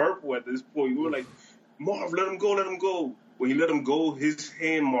like purple at this point. We were like, Marv, let him go. When he let him go, his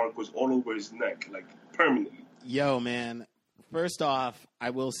hand mark was all over his neck, like permanently. Yo, man. First off,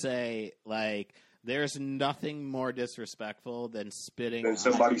 I will say, like, there's nothing more disrespectful than spitting. Than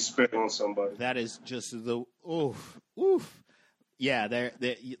somebody spit on somebody. That is just the oof. Yeah,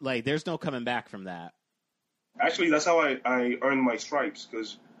 there's no coming back from that. Actually, that's how I earned my stripes,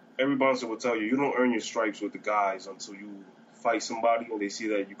 because every bouncer will tell you, you don't earn your stripes with the guys until you fight somebody and they see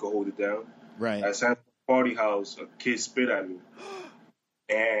that you can hold it down. Right. At Santa's party house, a kid spit at me.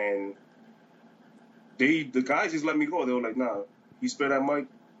 And the guys just let me go. They were like, nah, he spit at Mike,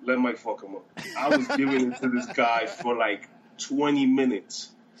 let Mike fuck him up. I was giving it to this guy for like 20 minutes.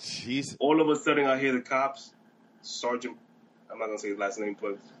 Jeez. All of a sudden, I hear the cops, Sergeant, I'm not going to say his last name,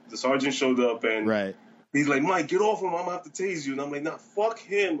 but the sergeant showed up and right. He's like, Mike, get off him. I'm going to have to tase you. And I'm like, nah, fuck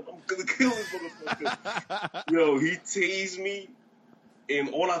him. I'm going to kill this motherfucker. Yo, he tased me.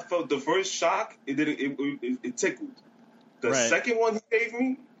 And all I felt, the first shock, it tickled. The second one he gave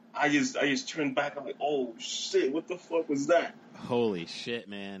me, I just turned back. I'm like, oh, shit, what the fuck was that? Holy shit,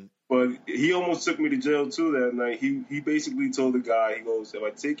 man. But he almost took me to jail, too, that night. He basically told the guy, he goes, if I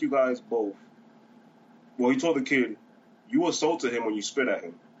take you guys both, well, he told the kid, you assaulted him when you spit at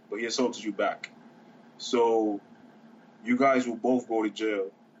him, but he assaulted you back. So you guys will both go to jail.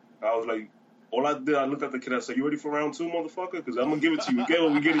 I was like, all I did, I looked at the kid. I said, "You ready for round 2, motherfucker? Because I'm gonna give it to you again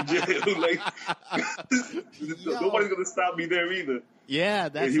when we get in jail." Like, nobody's gonna stop me there either. Yeah,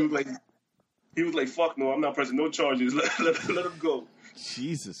 that's. And he was like, "Fuck no, I'm not pressing no charges. Let him go."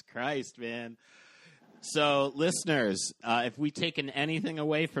 Jesus Christ, man. So, listeners, if we taken anything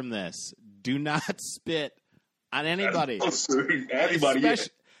away from this, do not spit on anybody.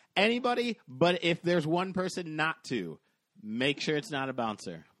 Anybody, but if there's one person not to, make sure it's not a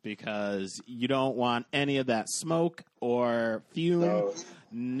bouncer, because you don't want any of that smoke or fume,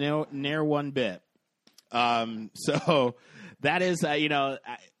 near one bit. So that is, I've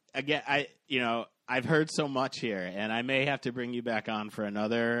heard so much here, and I may have to bring you back on for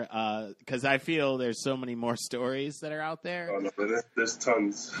another, because I feel there's so many more stories that are out there. Oh, no, there's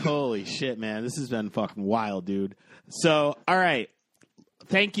tons. Holy shit, man. This has been fucking wild, dude. So, all right.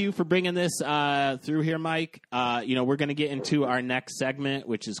 Thank you for bringing this through here, Mike. We're going to get into our next segment,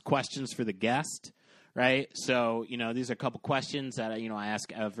 which is questions for the guest, right? So, these are a couple questions that, I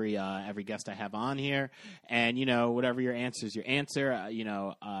ask every guest I have on here. And, whatever your answer is your answer,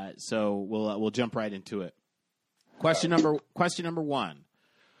 so we'll jump right into it. Question number 1.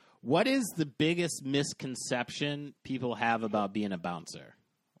 What is the biggest misconception people have about being a bouncer?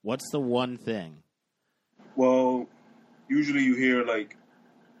 What's the one thing? Well, usually you hear, like,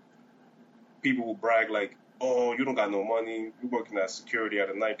 people will brag like, oh, you don't got no money. You're working at security at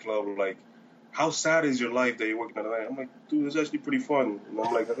a nightclub. Like, how sad is your life that you're working at a night? I'm like, dude, it's actually pretty fun. And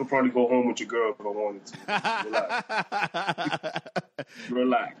I'm like, I could probably go home with your girl if I wanted to.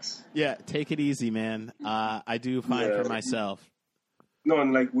 Relax. Yeah, take it easy, man. I do fine for myself. No,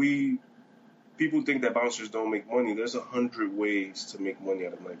 and like people think that bouncers don't make money. There's 100 ways to make money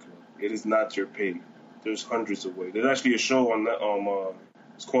at a nightclub. It is not your pay. There's hundreds of ways. There's actually a show on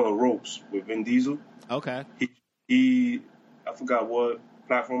it's called The Ropes with Vin Diesel. Okay. He I forgot what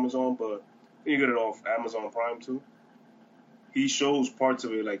platform it's on, but you get it off Amazon Prime too. He shows parts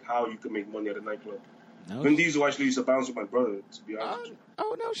of it, like how you can make money at a nightclub. No. Vin Diesel actually used to bounce with my brother, to be honest.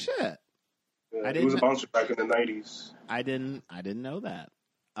 Oh no shit. Yeah, he was a bouncer back in the 90s. I didn't know that.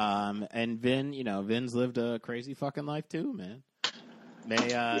 And Vin, Vin's lived a crazy fucking life too, man.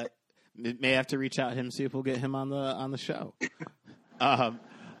 May have to reach out to him, see if we'll get him on the show. All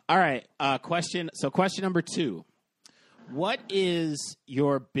right. Question number 2. What is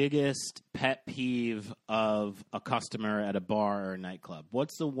your biggest pet peeve of a customer at a bar or a nightclub?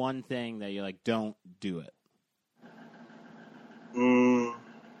 What's the one thing that you're like, don't do it?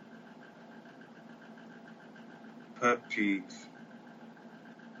 Pet peeve.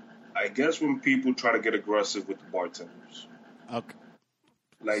 I guess when people try to get aggressive with the bartenders. Okay.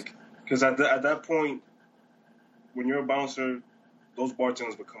 Like, because at that point, when you're a bouncer, those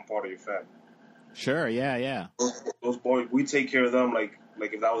bartenders become part of your family. Sure, yeah. Those boys, we take care of them like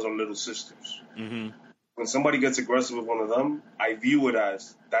if that was our little sisters. Mm-hmm. When somebody gets aggressive with one of them, I view it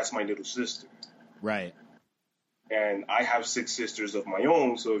as that's my little sister. Right. And I have 6 sisters of my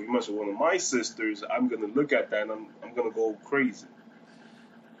own, so if you mess with one of my sisters, I'm gonna look at that and I'm gonna go crazy.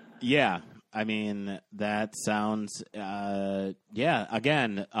 Yeah, I mean that sounds.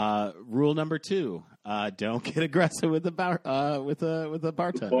 Again, rule number 2: don't get aggressive with the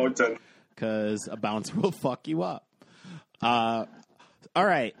bartender. Because a bouncer will fuck you up. All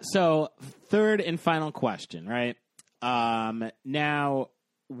right, so third and final question, right? Now,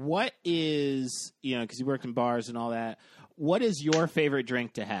 what is, because you work in bars and all that, what is your favorite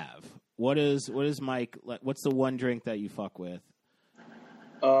drink to have? What is Mike, what's the one drink that you fuck with?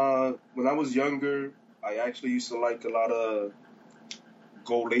 When I was younger, I actually used to like a lot of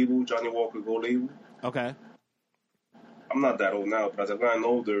Gold Label, Johnny Walker Gold Label. Okay. I'm not that old now, but as I've gotten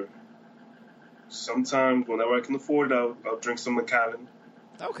older, sometimes whenever I can afford it, I'll drink some Macallan.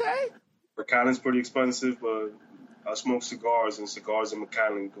 Okay. Macallan's pretty expensive, but I smoke cigars, and cigars and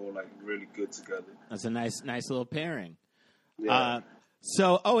Macallan go like really good together. That's a nice little pairing. Yeah.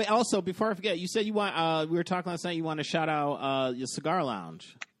 Also, before I forget, you said you want. We were talking last night. You want to shout out your cigar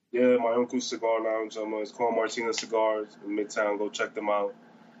lounge. Yeah, my uncle's cigar lounge. It's called Martina Cigars in Midtown. Go check them out.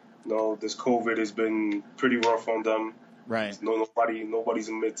 This COVID has been pretty rough on them. Right. Nobody's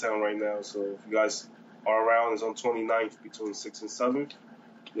in Midtown right now. So if you guys are around, it's on 29th between 6th and 7th.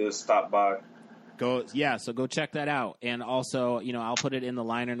 Just stop by. So go check that out. And also, I'll put it in the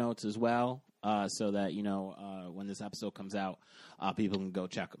liner notes as well, so that when this episode comes out, people can go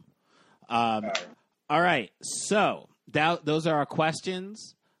check them. All right. So those are our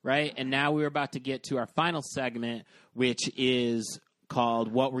questions, right? And now we're about to get to our final segment, which is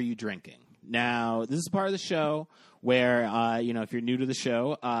called "What Were You Drinking?" Now, this is part of the show where, if you're new to the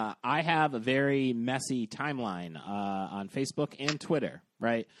show, I have a very messy timeline on Facebook and Twitter,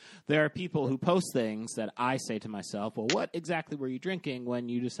 right? There are people who post things that I say to myself, well, what exactly were you drinking when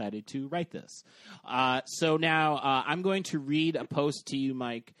you decided to write this? So now I'm going to read a post to you,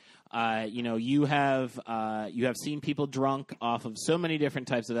 Mike. You have seen people drunk off of so many different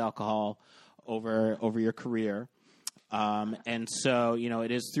types of alcohol over your career. And so,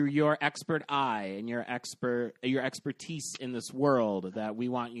 it is through your expert eye and your expertise in this world that we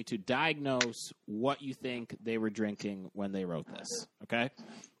want you to diagnose what you think they were drinking when they wrote this. Okay?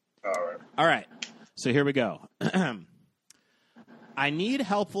 All right. So here we go. I need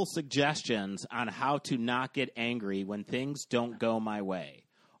helpful suggestions on how to not get angry when things don't go my way.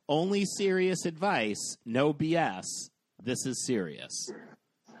 Only serious advice, no BS. This is serious.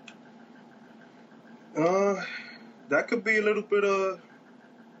 That could be a little bit of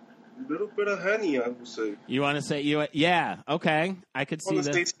Henny, I would say. You want to say yeah? Okay, I could see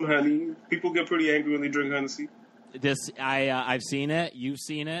that. Say some Henny. People get pretty angry when they drink Hennessy. I've seen it. You've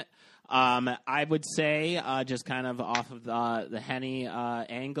seen it. I would say just kind of off of the Henny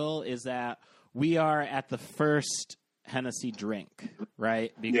angle is that we are at the first Hennessy drink,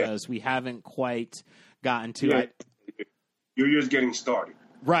 right? Because we haven't quite gotten to it. You're just getting started.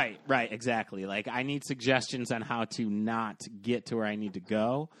 Right, exactly. Like, I need suggestions on how to not get to where I need to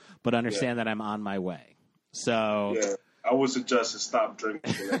go, but understand that I'm on my way. So, I would suggest to stop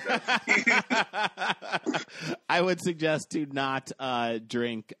drinking like that. I would suggest to not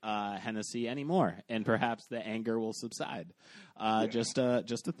drink Hennessy anymore, and perhaps the anger will subside. Just a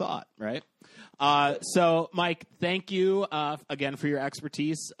thought, right? So, Mike, thank you again for your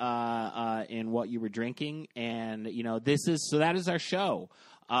expertise in what you were drinking, and that is our show.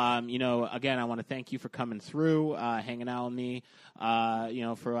 Again, I want to thank you for coming through, hanging out with me,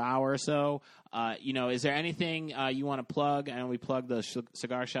 for an hour or so. Is there anything you want to plug? And we plug the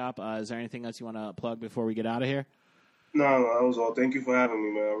cigar shop. Is there anything else you want to plug before we get out of here? No, that was all. Thank you for having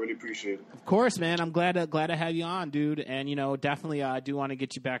me, man. I really appreciate it. Of course, man. I'm glad to have you on, dude. And definitely, I do want to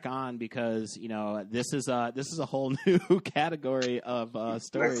get you back on because this is a whole new category of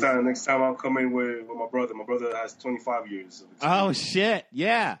stories. Next time I'll come in with my brother. My brother has 25 years. Oh shit!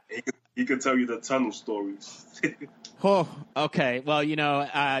 Yeah. he could tell you the tunnel stories. Oh, okay. Well,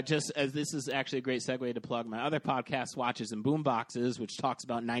 just as this is actually a great segue to plug my other podcast, Watches and Boomboxes, which talks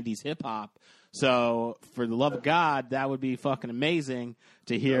about 90s hip-hop. So, for the love of God, that would be fucking amazing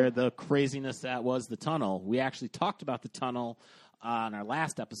to hear the craziness that was the tunnel. We actually talked about the tunnel on our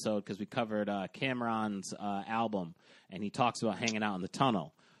last episode because we covered Cameron's album, and he talks about hanging out in the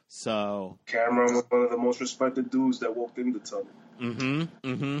tunnel. So Cameron was one of the most respected dudes that walked in the tunnel.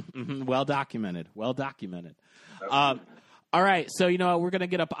 Well documented. All right, so, we're going to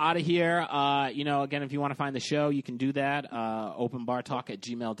get up out of here. Again, if you want to find the show, you can do that.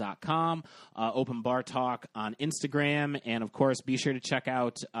 openbartalk@gmail.com, Open Bar Talk on Instagram, and, of course, be sure to check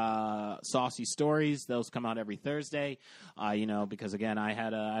out Saucy Stories. Those come out every Thursday, because, again, I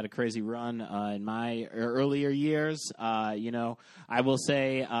had a crazy run in my earlier years. I will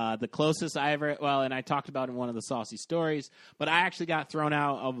say the closest I ever – and I talked about in one of the Saucy Stories, but I actually got thrown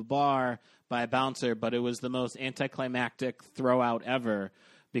out of a bar by a bouncer, but it was the most anticlimactic throw-out ever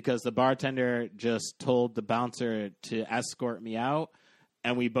because the bartender just told the bouncer to escort me out,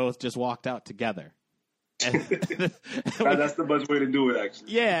 and we both just walked out together. That's the best way to do it,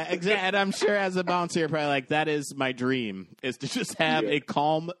 actually. Yeah, exactly. And I'm sure as a bouncer, you're probably like, that is my dream, is to just have a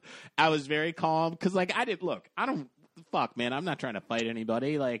calm – I was very calm because, fuck, man, I'm not trying to fight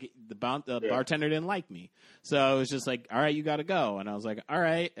anybody. Like, the bartender didn't like me. So it was just like, all right, you got to go. And I was like, all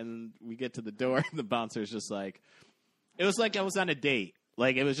right. And we get to the door, and the bouncer's just like, it was like I was on a date.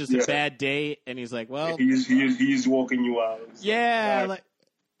 Like, it was just a bad date. And he's like, well. He's walking you out. Yeah. Like,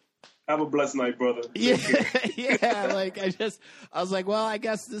 have a blessed night, brother. Yeah. Like, I was like, well, I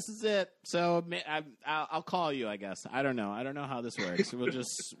guess this is it. So I'll call you, I guess. I don't know how this works.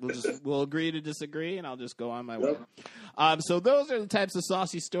 We'll agree to disagree, and I'll just go on my way. So those are the types of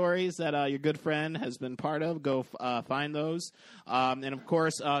saucy stories that your good friend has been part of. Go find those. And, of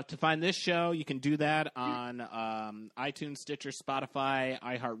course, to find this show, you can do that on iTunes, Stitcher, Spotify,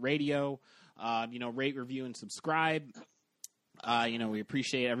 iHeartRadio. Rate, review, and subscribe. We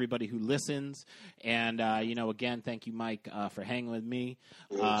appreciate everybody who listens. And, again, thank you, Mike, for hanging with me.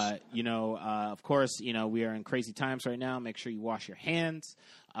 Of course, we are in crazy times right now. Make sure you wash your hands.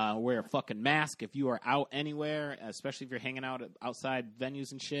 Wear a fucking mask. If you are out anywhere, especially if you're hanging out outside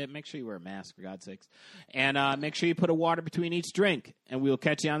venues and shit, make sure you wear a mask, for God's sakes. And make sure you put a water between each drink. And we'll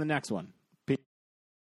catch you on the next one.